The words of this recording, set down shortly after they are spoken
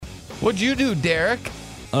What'd you do, Derek?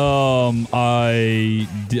 I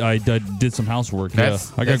did some housework. I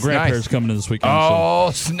got grandparents coming in this weekend.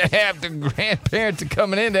 Oh, snap. The grandparents are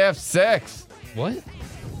coming in to have sex. What?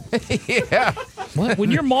 Yeah. What?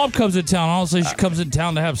 When your mom comes in town, I don't say she comes in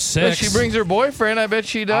town to have sex. But she brings her boyfriend. I bet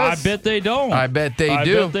she does. I bet they don't. I bet they do.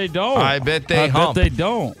 I bet they don't. I bet they hump. bet they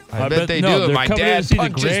don't. I bet they no, do. They're My coming dad in to see the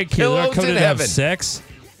punches grandkids. pillows They're coming in in to have heaven. sex.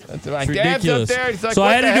 That's my It's dad's ridiculous. up there. He's like, So what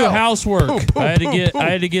I had the to do hell? housework. Boom, boom, I had to boom, get boom. I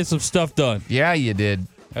had to get some stuff done. Yeah, you did.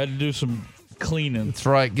 I had to do some cleaning. That's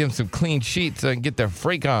right. Give them some clean sheets so they can get their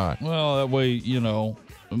freak on. Well, that way,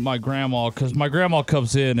 my grandma, because my grandma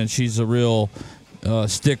comes in and she's a real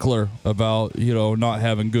stickler about, not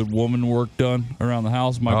having good woman work done around the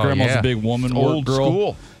house. My grandma's a big woman work Old girl.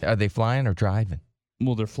 school. Are they flying or driving?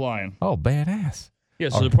 Well, they're flying. Oh, badass. Yeah,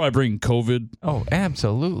 so they're probably bringing COVID. Oh,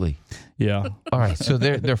 absolutely. Yeah. All right, so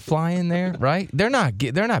they're flying there, right? They're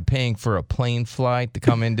not paying for a plane flight to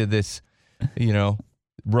come into this,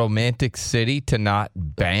 romantic city to not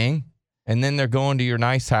bang. And then they're going to your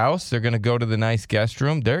nice house. They're going to go to the nice guest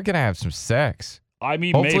room. They're going to have some sex. I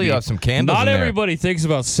mean, hopefully maybe. you have some candles Not in there. everybody thinks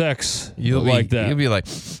about sex Like that. You'll be like,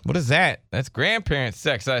 what is that? That's grandparents'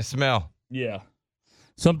 sex I smell. Yeah.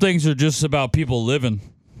 Some things are just about people living.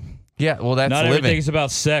 Yeah, well, that's Not living. everything's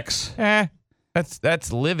about sex.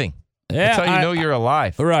 That's living. Yeah, That's how you know you're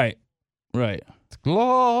alive. Right. It's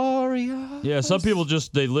glorious. Yeah, some people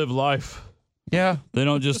they live life. Yeah. They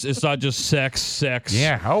don't it's not just sex.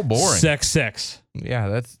 Yeah, how boring. Sex. Yeah,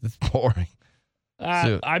 that's boring.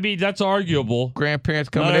 So- I mean, that's arguable. Grandparents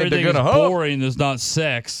Not coming in, they're everything going is to boring is not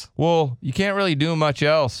sex. Well, you can't really do much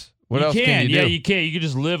else. What else can you do? Yeah, you can. You can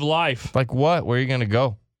just live life. Like what? Where are you going to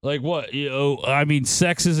go? Like what? I mean,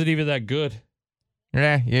 sex isn't even that good.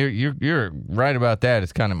 Yeah, you're right about that.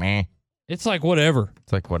 It's kind of meh. It's like whatever.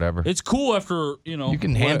 It's like whatever. It's cool after, You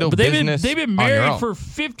can handle but business they've been on your married own. for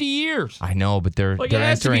 50 years. I know, but they're Like, it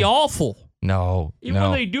has entering. to be awful. No, Even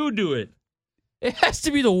when they do it. It has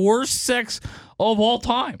to be the worst sex of all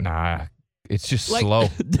time. Nah, it's just Like, slow.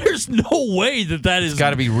 There's no way that is. It's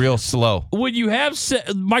got to be real slow. When you have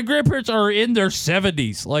my grandparents are in their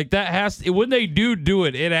 70s. Like that when they do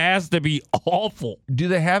it, it has to be awful. Do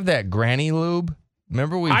they have that granny lube?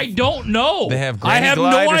 Remember I don't know. They have I Granny have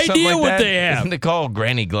Glide no or something idea like what that? they have. Isn't it called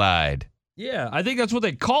Granny Glide? Yeah, I think that's what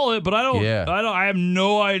they call it, but I don't. Yeah. I have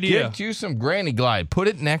no idea. Get you some Granny Glide. Put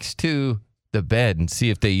it next to the bed and see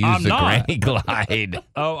if they use I'm the not. Granny Glide.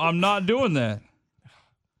 Oh, I'm not doing that.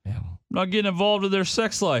 Yeah. I'm not getting involved in their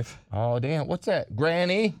sex life. Oh, damn. What's that?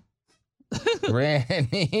 Granny?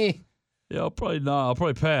 Granny? Yeah, I'll probably not. I'll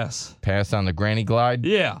probably pass. Pass on the Granny Glide?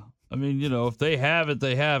 Yeah. I mean, if they have it,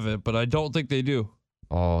 they have it, but I don't think they do.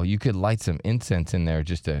 Oh, you could light some incense in there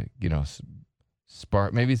just to,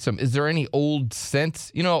 spark. Maybe some. Is there any old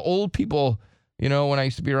scents? Old people, when I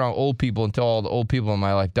used to be around old people until all the old people in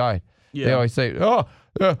my life died, Yeah. they always say,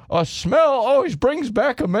 a smell always brings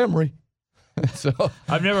back a memory. So,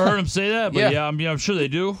 I've never heard them say that, but yeah, I'm sure they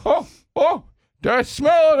do. oh, that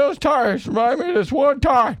smell of those tires remind me of this one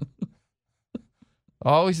time.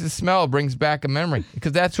 Always the smell brings back a memory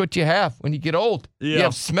because that's what you have when you get old. You Yeah.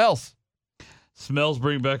 have smells. Smells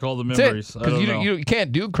bring back all the That's memories. it. I don't know. You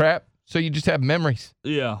can't do crap, so you just have memories.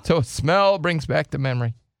 Yeah. So smell brings back the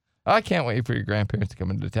memory. I can't wait for your grandparents to come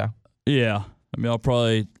into town. Yeah. I mean, I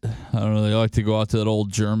don't know, they like to go out to that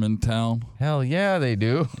old German town. Hell yeah, they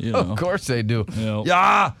do. Of course they do.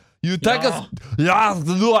 Yeah. You take us. Yeah,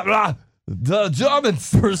 the Germans.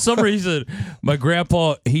 For some reason, my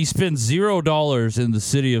grandpa, he spends $0 in the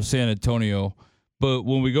city of San Antonio, but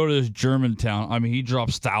when we go to this German town, I mean, he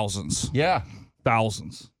drops thousands. Yeah.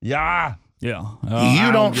 Thousands. Yeah. Yeah.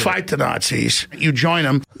 You don't fight the Nazis. You join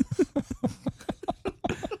them.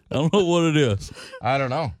 I don't know what it is. I don't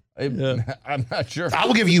know. I'm not sure. I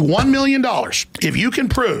will give you $1 million if you can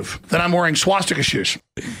prove that I'm wearing swastika shoes.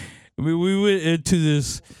 I mean, we went into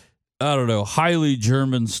this, I don't know, highly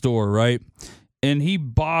German store, right? And he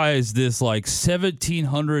buys this like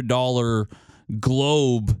 $1,700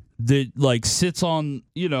 globe that like sits on,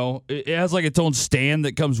 it has like its own stand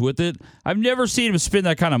that comes with it. I've never seen him spend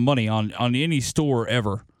that kind of money on any store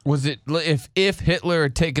ever. Was it if Hitler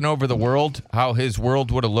had taken over the world, how his world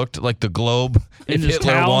would have looked like the globe In if this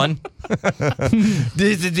Hitler town? won?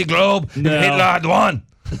 This is the globe. If No. Hitler had won.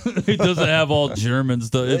 It doesn't have all German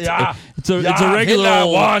stuff. It's a if regular Hitler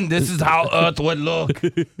old, won. This is how Earth would look.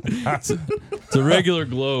 it's a regular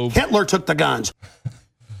globe. Hitler took the guns.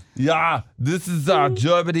 Yeah, this is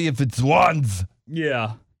Germany if it's ones.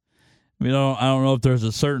 Yeah. I mean, I don't know if there's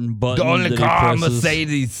a certain button The only that he car presses.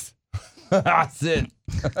 Mercedes. That's it.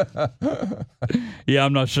 Yeah,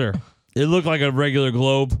 I'm not sure. It looked like a regular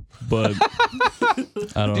globe, but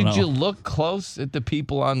I don't know. Did you look close at the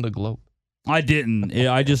people on the globe? I didn't.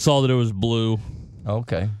 I just saw that it was blue.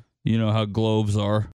 Okay. You know how globes are.